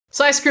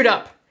So I screwed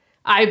up.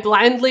 I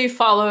blindly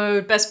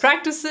followed best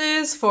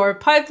practices for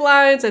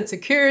pipelines and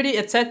security,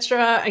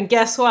 etc. And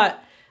guess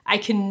what? I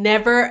can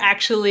never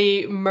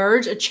actually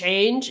merge a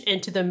change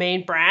into the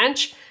main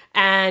branch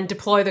and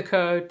deploy the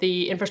code,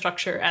 the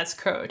infrastructure as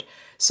code.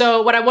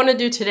 So what I want to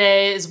do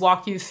today is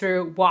walk you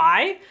through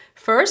why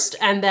first,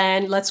 and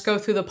then let's go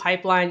through the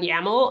pipeline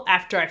YAML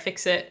after I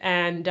fix it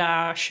and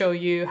show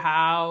you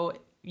how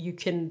you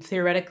can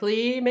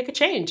theoretically make a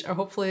change, or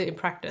hopefully in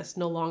practice,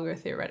 no longer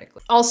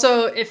theoretically.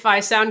 Also, if I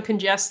sound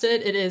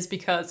congested, it is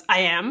because I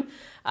am.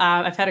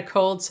 I've had a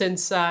cold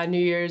since New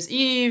Year's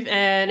Eve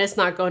and it's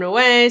not going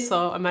away,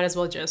 so I might as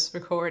well just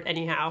record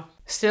anyhow.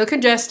 Still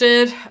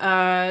congested,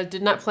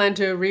 did not plan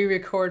to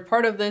re-record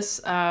part of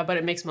this, but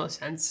it makes most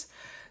sense.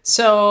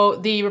 So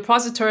the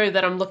repository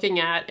that I'm looking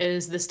at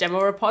is this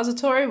demo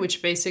repository,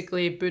 which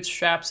basically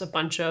bootstraps a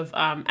bunch of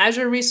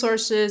Azure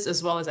resources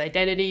as well as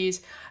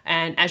identities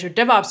and Azure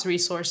DevOps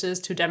resources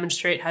to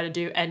demonstrate how to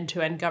do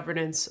end-to-end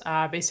governance,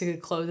 basically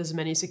close as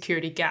many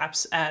security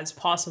gaps as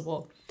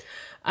possible.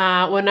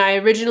 When I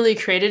originally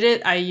created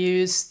it, I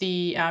used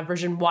the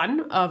version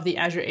 1 of the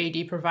Azure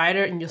AD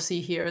provider, and you'll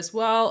see here as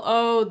well,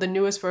 oh, the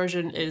newest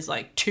version is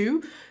like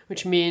 2,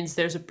 which means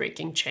there's a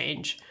breaking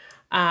change.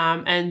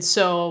 And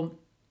so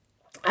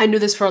I knew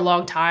this for a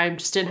long time,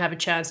 just didn't have a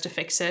chance to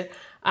fix it.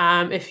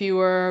 If you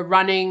were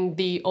running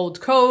the old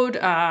code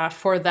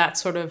for that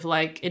sort of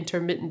like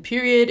intermittent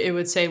period, it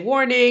would say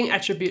warning,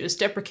 attribute is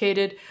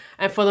deprecated,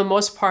 and for the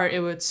most part,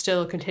 it would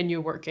still continue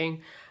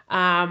working.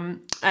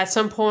 At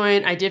some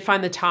point, I did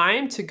find the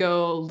time to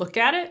go look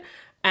at it,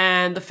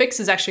 and the fix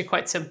is actually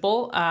quite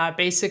simple.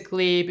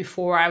 Basically,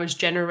 before I was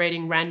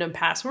generating random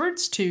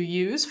passwords to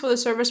use for the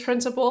service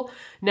principal,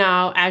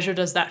 now Azure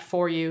does that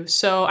for you.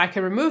 So I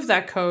can remove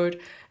that code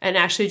and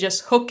actually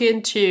just hook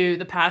into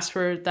the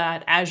password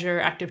that Azure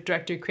Active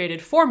Directory created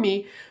for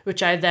me,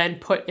 which I then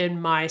put in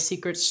my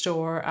secret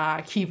store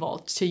key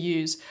vault to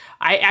use.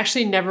 I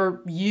actually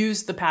never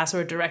use the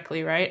password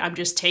directly, right? I'm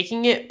just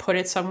taking it, put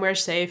it somewhere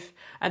safe,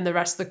 and the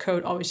rest of the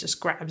code always just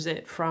grabs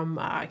it from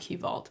key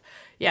vault.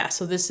 Yeah,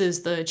 so this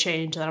is the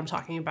change that I'm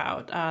talking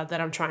about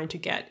that I'm trying to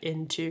get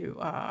into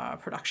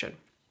production.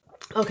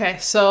 Okay,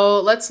 so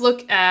let's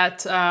look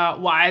at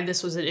why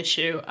this was an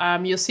issue.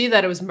 You'll see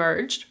that it was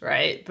merged,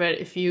 right? But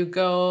if you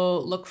go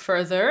look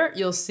further,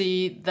 you'll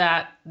see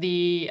that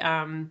the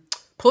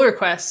pull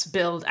requests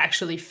build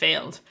actually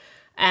failed.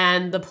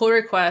 And the pull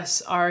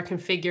requests are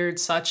configured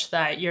such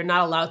that you're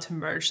not allowed to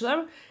merge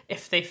them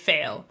if they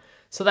fail.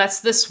 So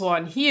that's this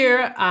one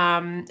here,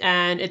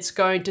 and it's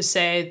going to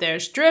say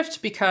there's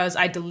drift because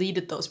I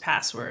deleted those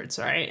passwords,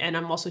 right? And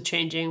I'm also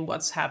changing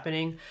what's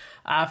happening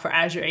for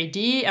Azure AD.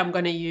 I'm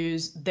going to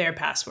use their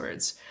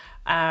passwords.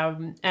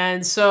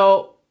 And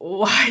so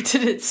why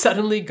did it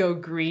suddenly go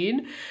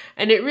green?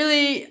 And it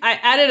really, I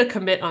added a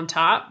commit on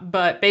top,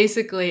 but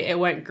basically it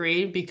went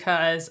green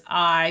because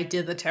I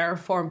did the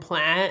Terraform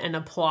plan and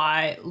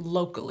apply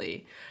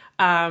locally.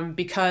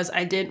 Because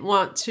I didn't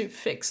want to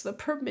fix the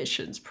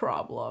permissions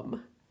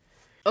problem.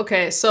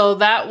 Okay, so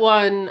that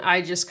one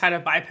I just kind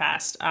of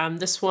bypassed.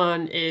 This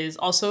one is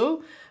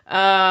also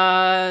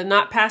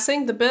not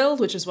passing the build,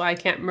 which is why I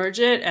can't merge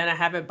it, and I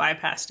haven't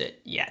bypassed it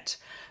yet.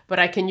 But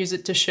I can use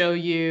it to show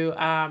you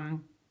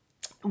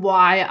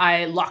why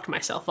I locked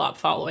myself up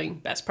following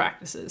best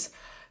practices.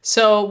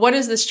 So what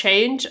is this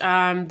change?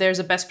 There's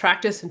a best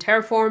practice in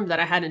Terraform that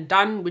I hadn't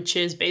done, which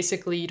is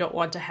basically you don't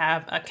want to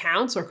have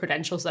accounts or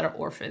credentials that are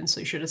orphans, so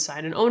you should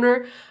assign an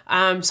owner.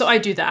 So I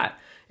do that.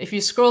 If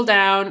you scroll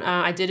down,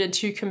 I did it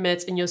 2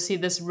 commits, and you'll see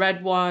this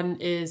red one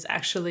is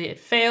actually, it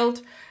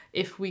failed.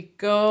 If we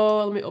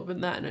go, let me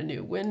open that in a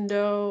new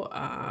window.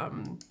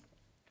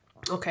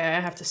 Okay, I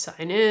have to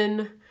sign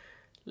in,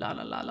 la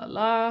la la la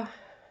la.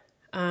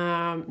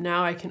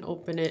 Now I can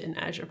open it in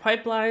Azure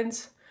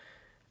Pipelines.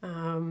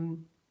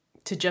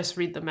 To just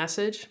read the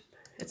message.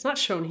 It's not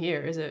shown here,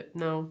 is it?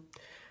 No.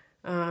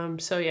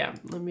 So yeah,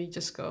 let me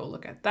just go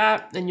look at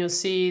that. And you'll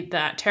see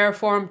that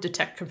Terraform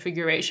detect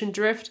configuration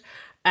drift.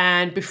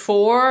 And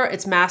before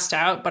it's masked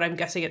out, but I'm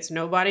guessing it's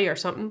nobody or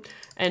something.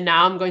 And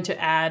now I'm going to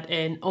add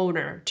an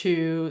owner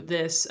to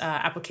this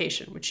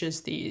application, which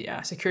is the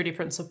security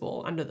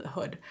principal under the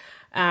hood.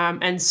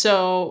 And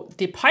so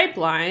the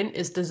pipeline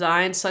is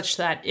designed such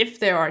that if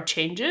there are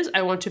changes,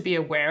 I want to be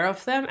aware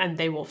of them and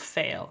they will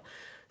fail.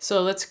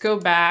 So let's go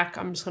back.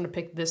 I'm just going to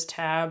pick this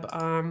tab.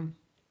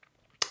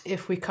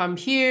 If we come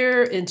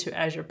here into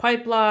Azure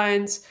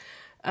Pipelines,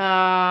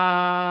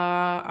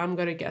 I'm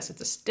going to guess it's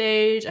a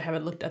stage. I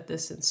haven't looked at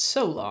this in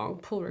so long.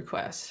 Pull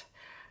request.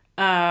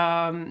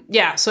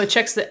 Yeah, so it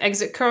checks the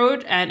exit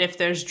code, and if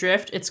there's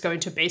drift, it's going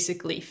to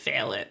basically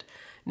fail it.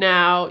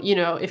 Now, you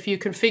know, if you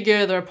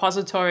configure the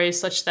repository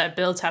such that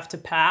builds have to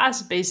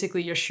pass,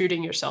 basically you're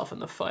shooting yourself in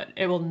the foot.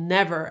 It will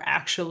never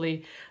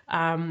actually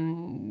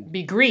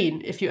be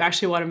green if you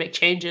actually want to make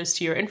changes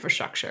to your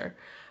infrastructure.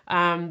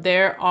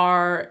 There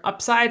are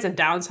upsides and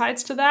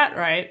downsides to that,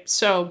 right?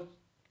 So,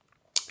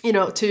 you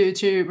know,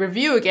 to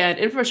review again,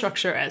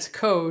 infrastructure as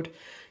code,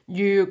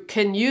 you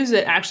can use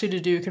it actually to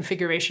do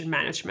configuration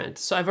management.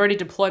 So I've already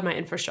deployed my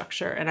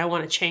infrastructure and I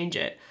want to change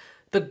it.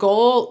 The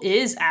goal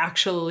is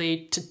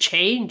actually to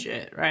change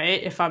it,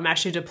 right? If I'm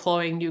actually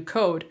deploying new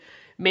code.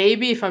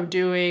 Maybe if I'm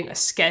doing a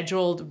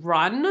scheduled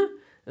run,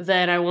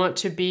 then I want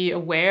to be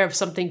aware of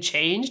something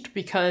changed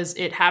because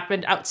it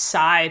happened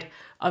outside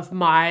of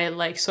my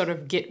like sort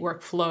of Git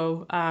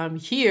workflow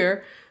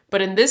here.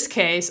 But in this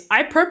case,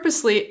 I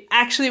purposely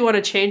actually want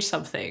to change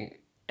something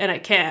and I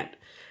can't.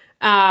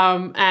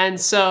 And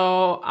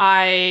so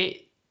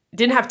I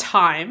didn't have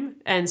time.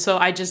 And so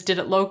I just did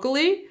it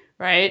locally,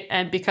 right?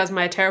 And because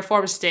my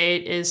Terraform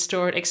state is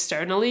stored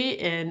externally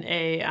in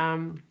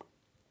a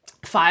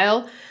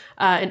file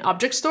in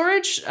object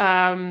storage,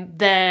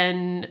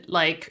 then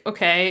like,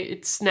 okay,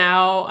 it's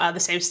now the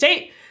same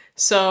state.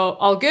 So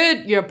all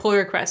good, your pull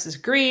request is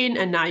green,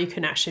 and now you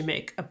can actually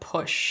make a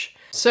push.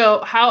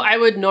 So how I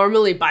would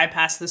normally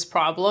bypass this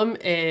problem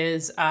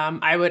is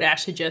I would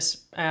actually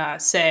just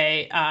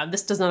say,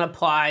 this does not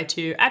apply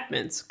to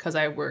admins because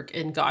I work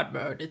in God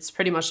mode. It's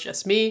pretty much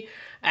just me.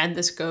 And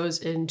this goes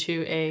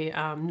into a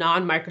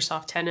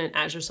non-Microsoft tenant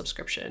Azure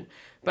subscription.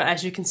 But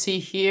as you can see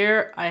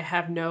here, I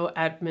have no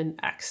admin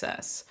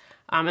access.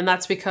 And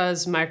that's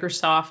because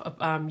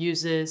Microsoft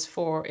uses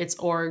for its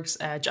orgs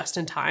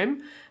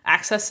just-in-time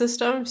access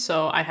system.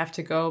 So I have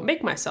to go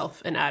make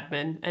myself an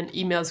admin, and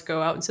emails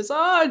go out and says,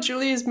 oh,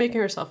 Julie is making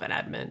herself an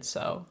admin.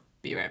 So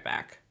be right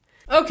back.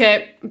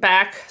 Okay,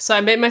 back. So I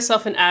made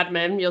myself an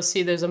admin. You'll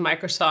see there's a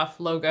Microsoft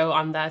logo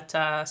on that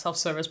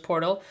self-service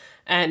portal.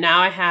 And now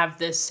I have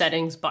this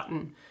settings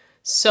button.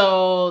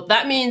 So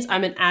that means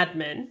I'm an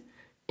admin.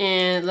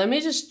 And let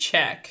me just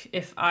check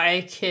if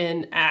I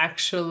can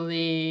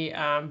actually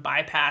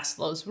bypass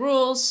those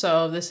rules.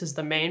 So this is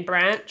the main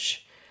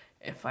branch.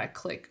 If I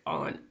click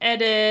on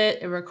edit,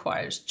 it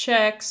requires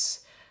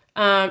checks.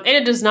 And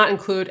it does not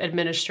include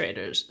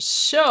administrators.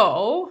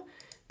 So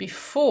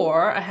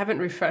before, I haven't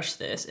refreshed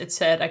this, it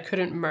said I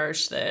couldn't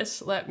merge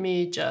this. Let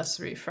me just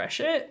refresh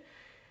it.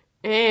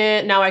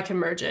 And now I can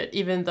merge it,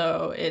 even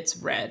though it's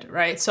red,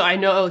 right? So I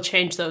know it'll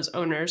change those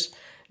owners.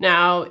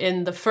 Now,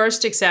 in the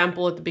first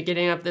example at the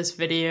beginning of this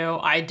video,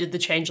 I did the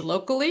change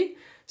locally.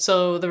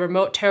 So the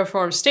remote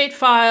Terraform state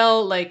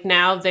file, like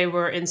now they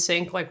were in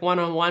sync, like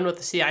one-on-one with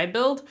the CI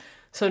build.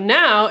 So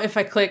now if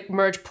I click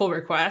merge pull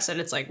request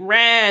and it's like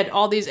red,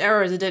 all these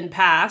errors it didn't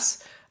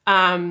pass,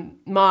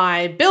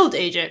 my build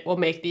agent will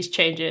make these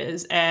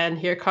changes. And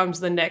here comes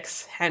the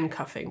next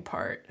handcuffing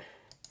part.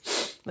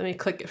 Let me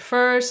click it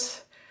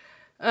first.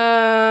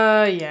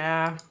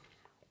 Yeah,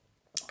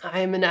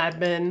 I'm an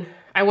admin.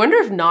 I wonder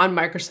if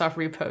non-Microsoft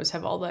repos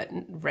have all that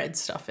red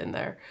stuff in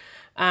there.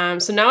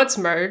 So now it's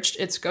merged.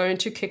 It's going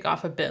to kick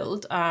off a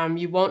build.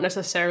 You won't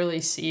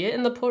necessarily see it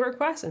in the pull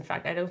request. In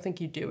fact, I don't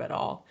think you do at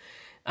all.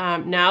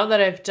 Now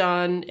that I've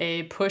done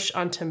a push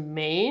onto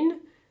main,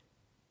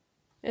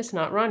 it's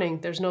not running.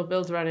 There's no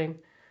build running.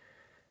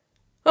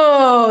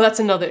 Oh, that's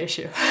another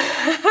issue.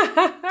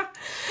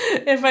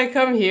 If I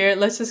come here,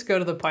 let's just go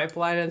to the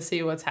pipeline and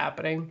see what's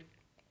happening.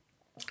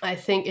 I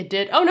think it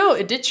did. Oh no,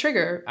 it did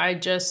trigger.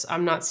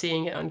 I'm not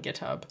seeing it on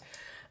GitHub.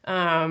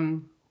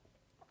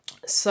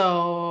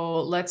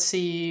 So let's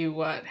see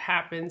what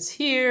happens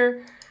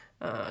here.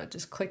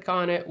 Just click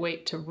on it,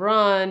 wait to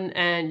run.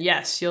 And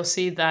yes, you'll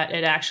see that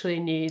it actually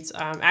needs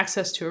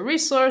access to a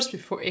resource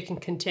before it can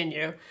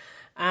continue.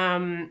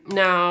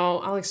 Now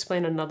I'll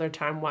explain another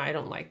time why I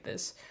don't like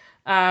this.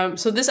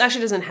 So this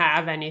actually doesn't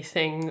have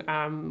anything,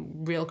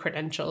 real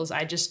credentials.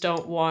 I just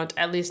don't want,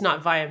 at least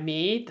not via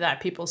me, that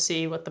people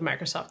see what the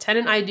Microsoft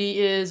tenant ID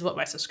is, what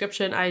my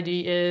subscription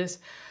ID is,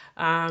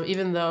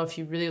 even though if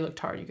you really looked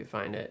hard, you could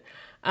find it.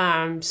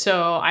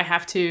 So I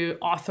have to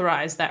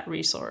authorize that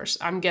resource.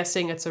 I'm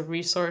guessing it's a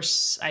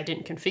resource I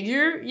didn't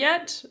configure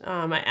yet.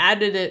 I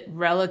added it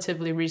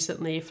relatively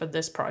recently for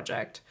this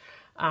project,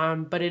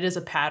 but it is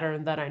a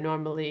pattern that I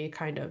normally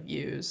kind of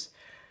use.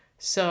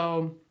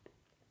 So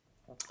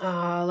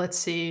let's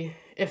see.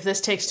 If this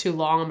takes too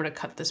long, I'm going to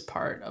cut this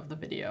part of the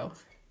video.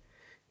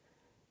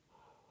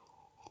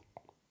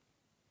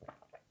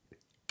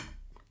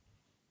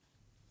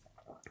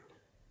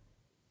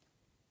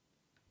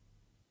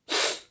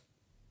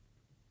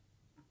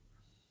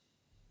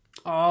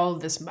 All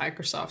this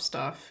Microsoft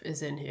stuff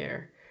is in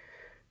here.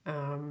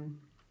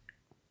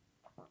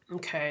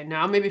 Okay,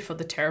 now maybe for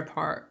the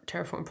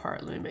Terraform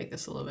part, let me make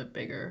this a little bit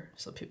bigger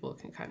so people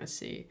can kind of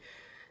see.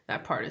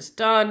 That part is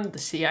done. The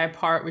CI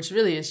part, which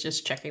really is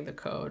just checking the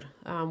code.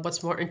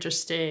 What's more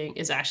interesting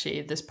is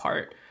actually this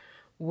part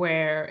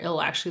where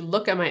it'll actually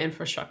look at my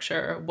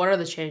infrastructure. What are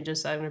the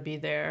changes that are going to be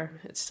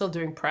there? It's still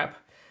doing prep.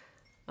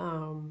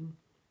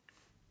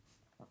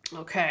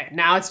 Okay,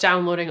 now it's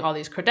downloading all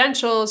these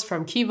credentials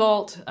from Key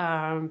Vault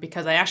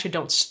because I actually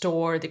don't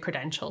store the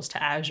credentials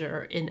to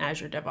Azure in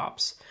Azure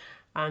DevOps.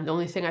 The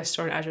only thing I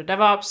store in Azure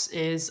DevOps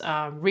is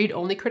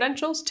read-only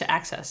credentials to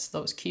access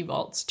those key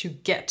vaults to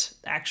get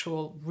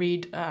actual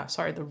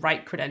the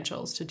right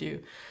credentials to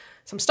do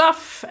some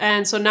stuff.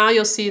 And so now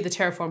you'll see the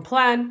Terraform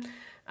plan,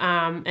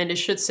 and it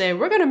should say,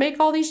 we're going to make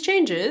all these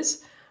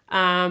changes.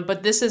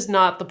 But this is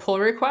not the pull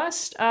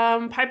request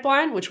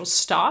pipeline, which will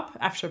stop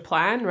after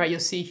plan, right? You'll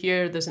see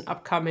here there's an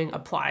upcoming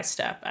apply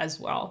step as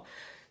well.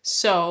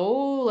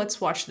 So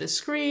let's watch this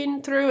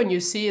screen through, and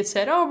you see it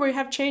said, oh, we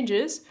have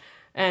changes.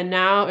 And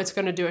now it's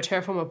going to do a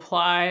Terraform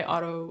apply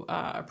auto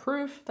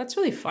approve. That's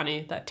really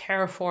funny that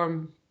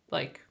Terraform,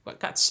 like, what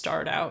got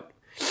starred out.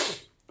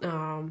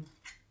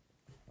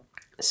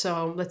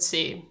 So let's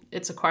see,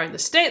 it's acquiring the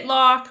state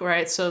lock,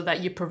 right? So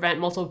that you prevent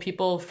multiple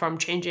people from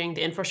changing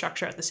the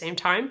infrastructure at the same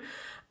time.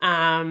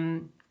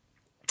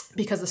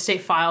 Because the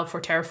state file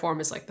for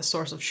Terraform is like the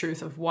source of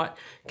truth of what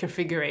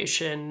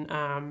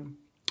configuration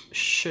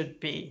should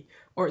be,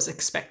 or is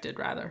expected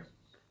rather.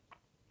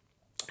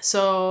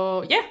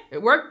 So yeah,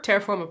 it worked,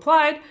 Terraform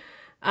applied.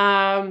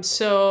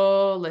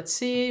 So let's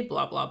see,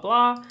 blah, blah,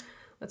 blah.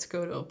 Let's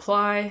go to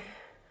apply.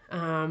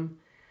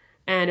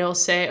 And it'll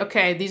say,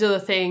 okay, these are the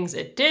things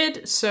it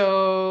did.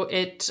 So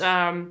it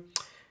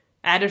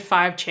added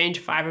 5,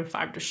 changed 5, and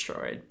 5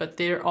 destroyed, but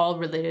they're all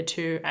related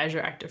to Azure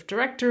Active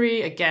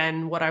Directory.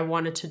 Again, what I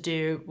wanted to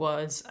do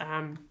was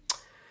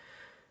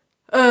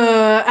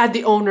add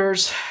the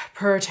owners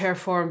per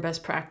Terraform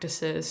best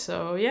practices.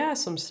 So yeah,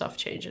 some stuff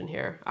changing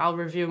here. I'll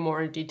review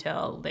more in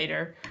detail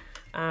later.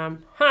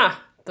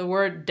 The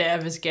word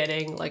dev is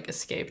getting like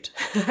escaped.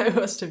 I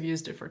must have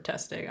used it for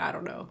testing. I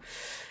don't know.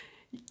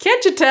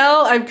 Can't you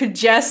tell I'm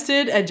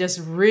congested and just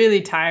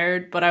really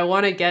tired, but I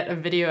want to get a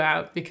video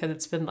out because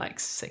it's been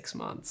like 6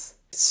 months.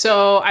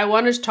 So I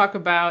wanted to talk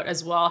about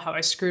as well how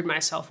I screwed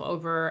myself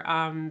over.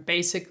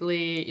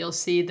 Basically, you'll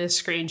see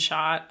this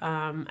screenshot.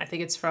 I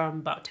think it's from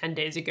about 10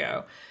 days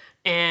ago.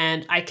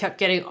 And I kept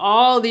getting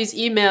all these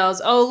emails.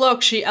 Oh,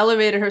 look, she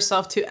elevated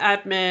herself to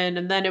admin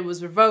and then it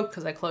was revoked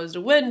because I closed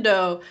a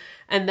window.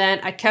 And then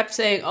I kept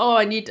saying, oh,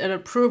 I need an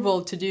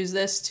approval to use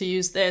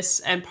this.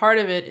 And part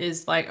of it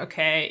is like,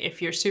 okay,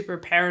 if you're super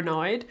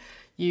paranoid,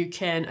 you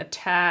can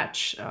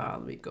attach,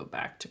 let me go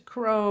back to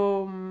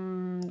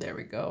Chrome. There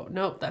we go.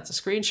 Nope, that's a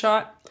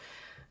screenshot.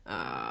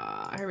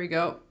 Here we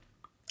go.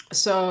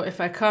 So if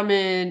I come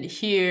in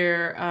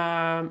here,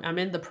 I'm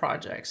in the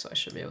project, so I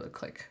should be able to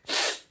click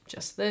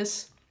just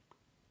this.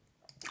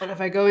 And if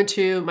I go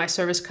into my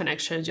service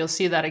connections, you'll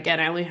see that again,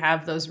 I only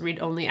have those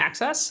read-only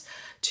access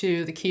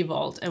to the Key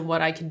Vault. And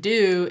what I can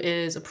do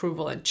is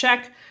approval and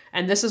check.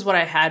 And this is what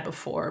I had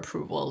before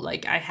approval.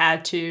 Like I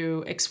had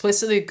to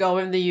explicitly go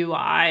in the UI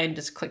and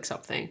just click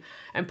something.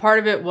 And part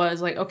of it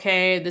was like,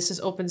 okay, this is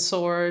open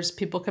source.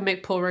 People can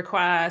make pull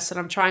requests. And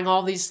I'm trying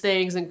all these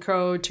things in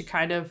code to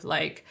kind of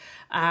like,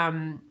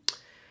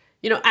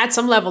 you know, add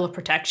some level of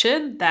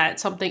protection that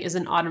something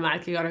isn't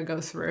automatically going to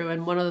go through.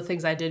 And one of the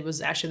things I did was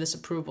actually this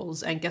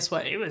approvals. And guess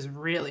what? It was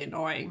really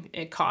annoying.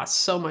 It costs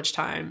so much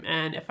time.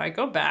 And if I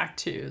go back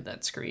to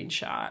that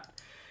screenshot,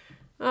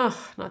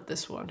 oh, not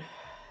this one.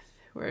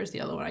 Where's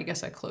the other one? I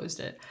guess I closed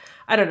it.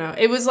 I don't know.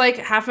 It was like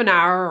half an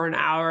hour or an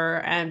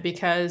hour. And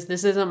because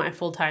this isn't my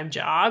full-time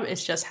job,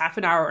 it's just half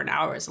an hour or an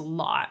hour is a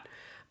lot.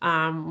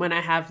 When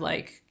I have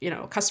like, you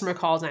know, customer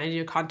calls and I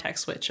do a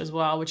context switch as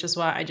well, which is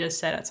why I just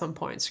said at some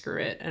point, screw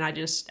it. And I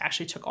just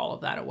actually took all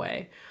of that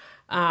away.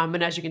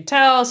 And as you can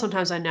tell,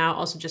 sometimes I now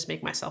also just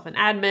make myself an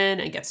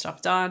admin and get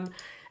stuff done.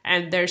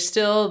 And there's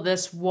still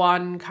this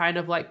one kind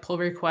of like pull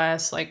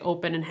request, like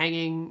open and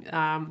hanging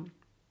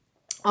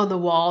on the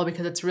wall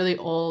because it's really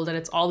old and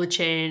it's all the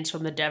change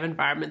from the dev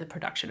environment, the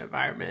production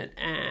environment.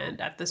 And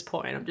at this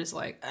point, I'm just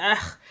like,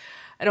 ugh,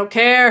 I don't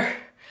care.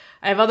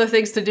 I have other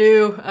things to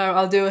do.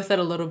 I'll deal with it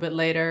a little bit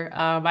later.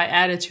 I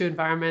added 2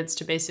 environments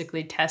to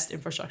basically test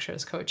infrastructure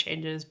as code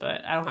changes,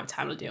 but I don't have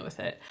time to deal with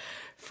it.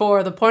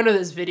 For the point of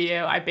this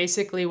video, I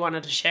basically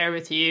wanted to share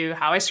with you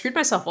how I screwed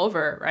myself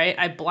over, right?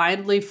 I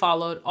blindly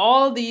followed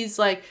all these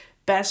like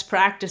best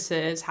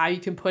practices, how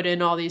you can put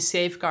in all these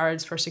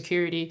safeguards for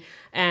security,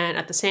 and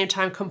at the same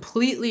time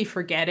completely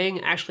forgetting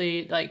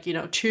actually like, you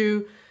know,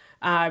 2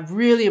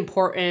 really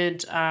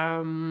important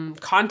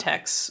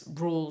context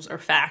rules or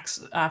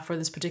facts for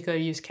this particular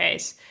use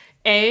case.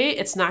 A,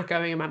 it's not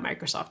going in my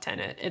Microsoft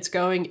tenant. It's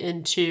going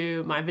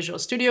into my Visual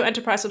Studio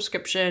Enterprise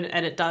subscription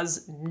and it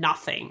does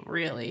nothing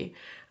really.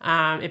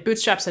 It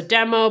bootstraps a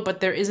demo, but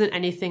there isn't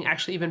anything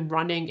actually even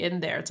running in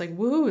there. It's like,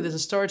 woo, there's a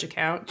storage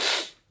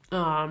account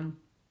and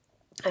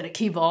a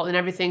key vault and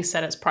everything's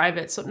set as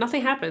private. So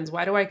nothing happens.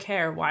 Why do I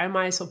care? Why am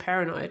I so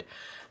paranoid?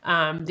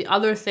 The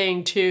other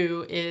thing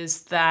too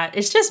is that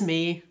it's just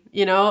me,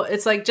 you know,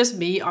 it's like just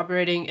me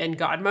operating in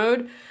God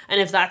mode.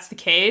 And if that's the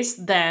case,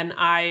 then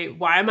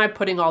why am I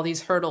putting all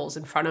these hurdles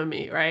in front of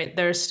me, right?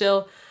 There's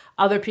still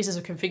other pieces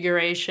of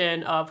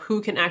configuration of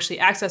who can actually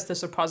access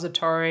this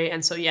repository.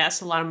 And so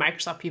yes, a lot of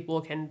Microsoft people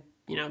can,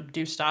 you know,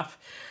 do stuff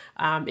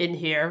in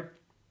here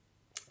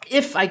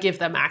if I give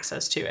them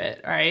access to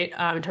it, right?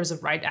 In terms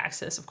of write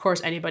access, of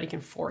course, anybody can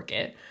fork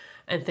it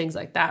and things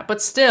like that.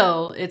 But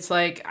still, it's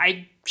like,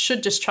 I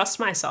should just trust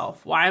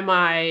myself. Why am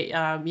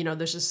I, you know,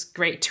 there's this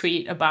great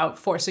tweet about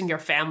forcing your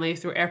family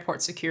through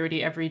airport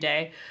security every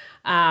day.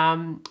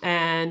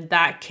 And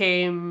that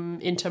came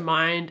into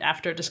mind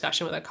after a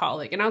discussion with a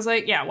colleague. And I was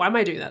like, yeah, why am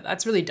I doing that?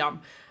 That's really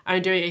dumb.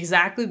 I'm doing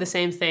exactly the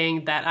same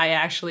thing that I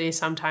actually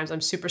sometimes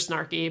I'm super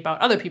snarky about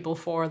other people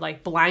for,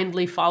 like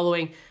blindly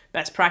following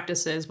best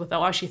practices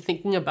without actually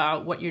thinking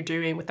about what you're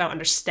doing, without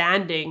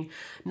understanding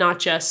not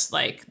just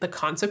like the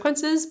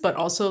consequences, but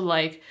also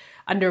like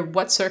under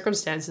what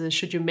circumstances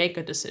should you make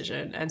a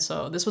decision. And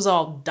so this was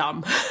all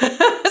dumb.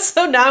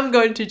 So now I'm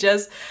going to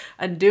just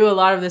undo a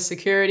lot of this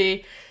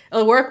security.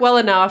 It'll work well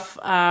enough.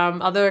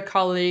 Other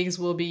colleagues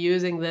will be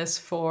using this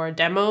for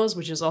demos,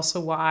 which is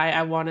also why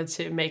I wanted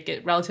to make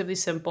it relatively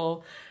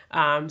simple.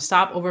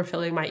 Stop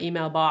overfilling my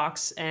email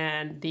box,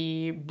 and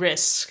the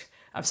risk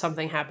of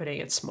something happening,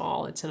 it's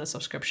small. It's in a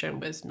subscription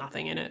with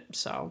nothing in it.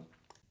 So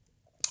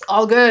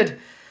all good.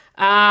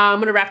 I'm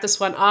gonna wrap this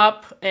one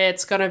up.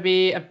 It's gonna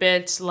be a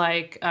bit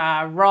like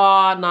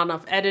raw, not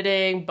enough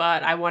editing,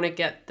 but I wanna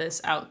get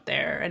this out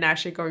there. And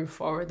actually going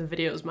forward, the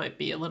videos might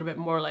be a little bit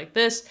more like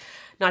this,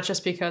 not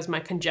just because my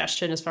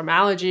congestion is from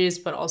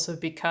allergies, but also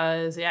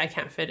because, yeah, I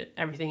can't fit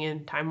everything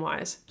in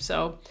time-wise.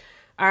 So,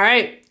 all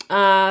right.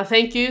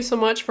 Thank you so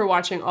much for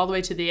watching all the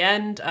way to the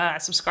end.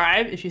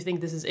 Subscribe if you think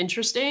this is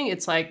interesting.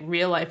 It's like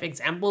real life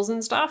examples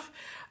and stuff.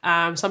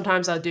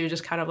 Sometimes I'll do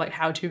just kind of like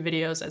how-to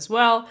videos as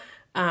well.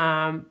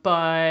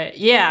 But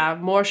yeah,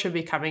 more should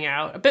be coming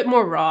out. A bit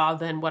more raw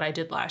than what I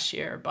did last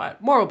year,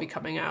 but more will be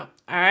coming out.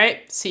 All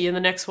right, see you in the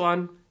next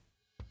one.